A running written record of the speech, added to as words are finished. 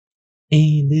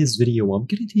In this video, I'm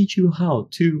going to teach you how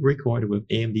to record with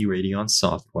AMD Radeon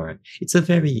software. It's a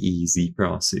very easy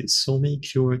process, so make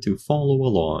sure to follow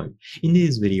along. In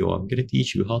this video, I'm going to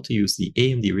teach you how to use the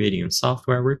AMD Radeon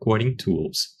software recording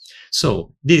tools.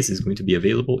 So this is going to be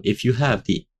available if you have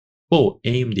the full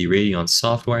AMD Radeon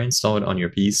software installed on your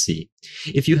PC.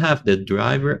 If you have the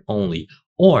driver only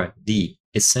or the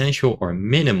essential or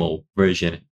minimal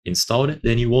version installed,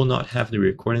 then you will not have the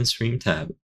record and stream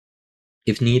tab.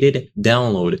 If needed,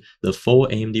 download the full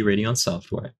AMD Radeon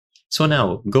software. So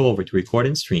now, go over to Record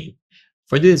and Stream.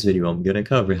 For this video, I'm going to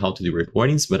cover how to do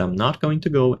recordings, but I'm not going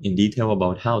to go in detail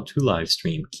about how to live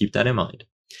stream. Keep that in mind.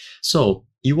 So,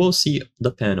 you will see the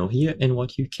panel here and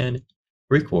what you can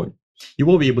record. You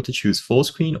will be able to choose full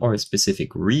screen or a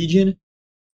specific region.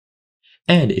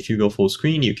 And if you go full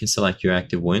screen, you can select your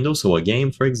active window, so a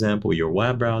game, for example, your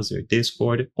web browser,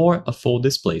 Discord, or a full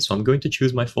display. So I'm going to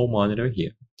choose my full monitor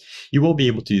here. You will be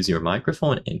able to use your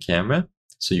microphone and camera,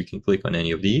 so you can click on any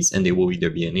of these and they will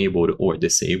either be enabled or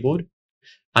disabled.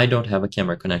 I don't have a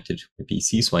camera connected to my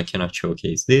PC, so I cannot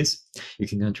showcase this. You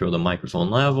can control the microphone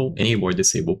level, enable or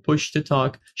disable push to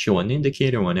talk, show an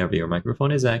indicator whenever your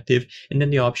microphone is active, and then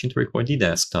the option to record the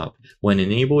desktop. When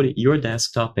enabled, your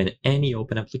desktop and any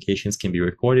open applications can be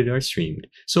recorded or streamed,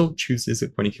 so choose this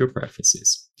according to your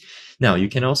preferences. Now, you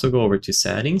can also go over to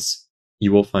Settings.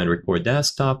 You will find Record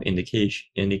Desktop,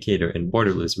 Indicator, and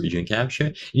Borderless Region Capture,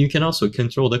 and you can also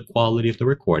control the quality of the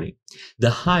recording.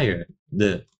 The higher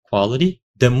the quality,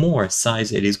 the more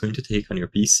size it is going to take on your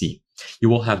PC. You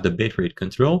will have the bitrate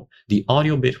control, the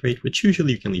audio bitrate, which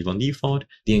usually you can leave on default,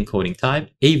 the encoding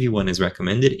type, AV1 is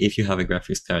recommended if you have a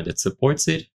graphics card that supports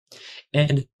it,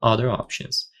 and other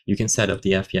options. You can set up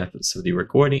the FPS of the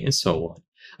recording and so on.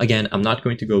 Again, I'm not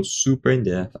going to go super in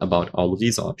depth about all of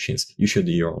these options. You should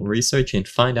do your own research and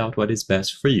find out what is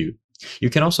best for you. You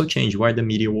can also change where the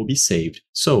media will be saved.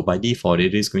 So by default,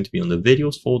 it is going to be on the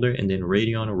videos folder and then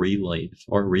Radeon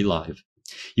Relive.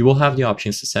 You will have the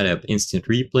options to set up instant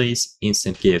replays,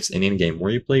 instant GIFs, and in-game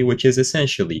replay, which is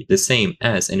essentially the same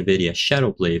as NVIDIA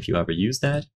Shadowplay if you ever use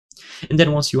that. And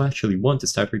then once you actually want to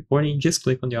start recording, just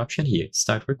click on the option here,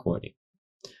 Start Recording.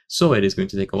 So it is going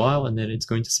to take a while and then it's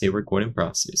going to say recording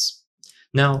process.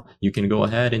 Now you can go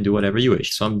ahead and do whatever you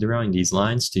wish. So I'm drawing these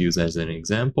lines to use as an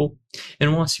example.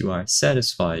 And once you are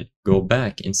satisfied, go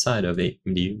back inside of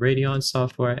AMD Radeon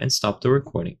software and stop the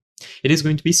recording. It is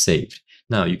going to be saved.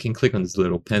 Now you can click on this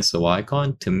little pencil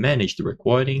icon to manage the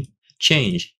recording,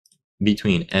 change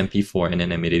between MP4 and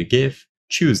animated GIF,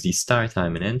 choose the start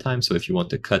time and end time, so if you want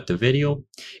to cut the video,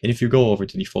 and if you go over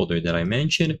to the folder that I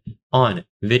mentioned, on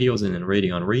videos and then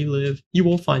Radeon Relive, you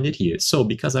will find it here. So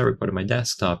because I recorded my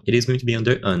desktop, it is going to be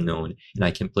under unknown, and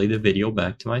I can play the video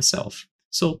back to myself.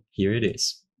 So here it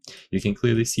is. You can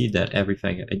clearly see that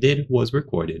everything I did was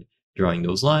recorded. Drawing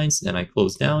those lines, then I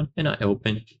close down and I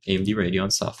open AMD Radeon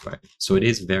software. So it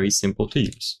is very simple to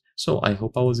use. So I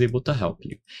hope I was able to help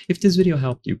you. If this video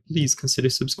helped you, please consider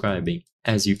subscribing.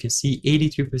 As you can see,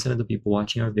 83% of the people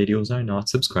watching our videos are not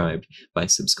subscribed. By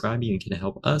subscribing, you can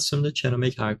help us from the channel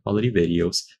make higher quality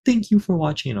videos. Thank you for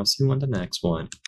watching and I'll see you on the next one.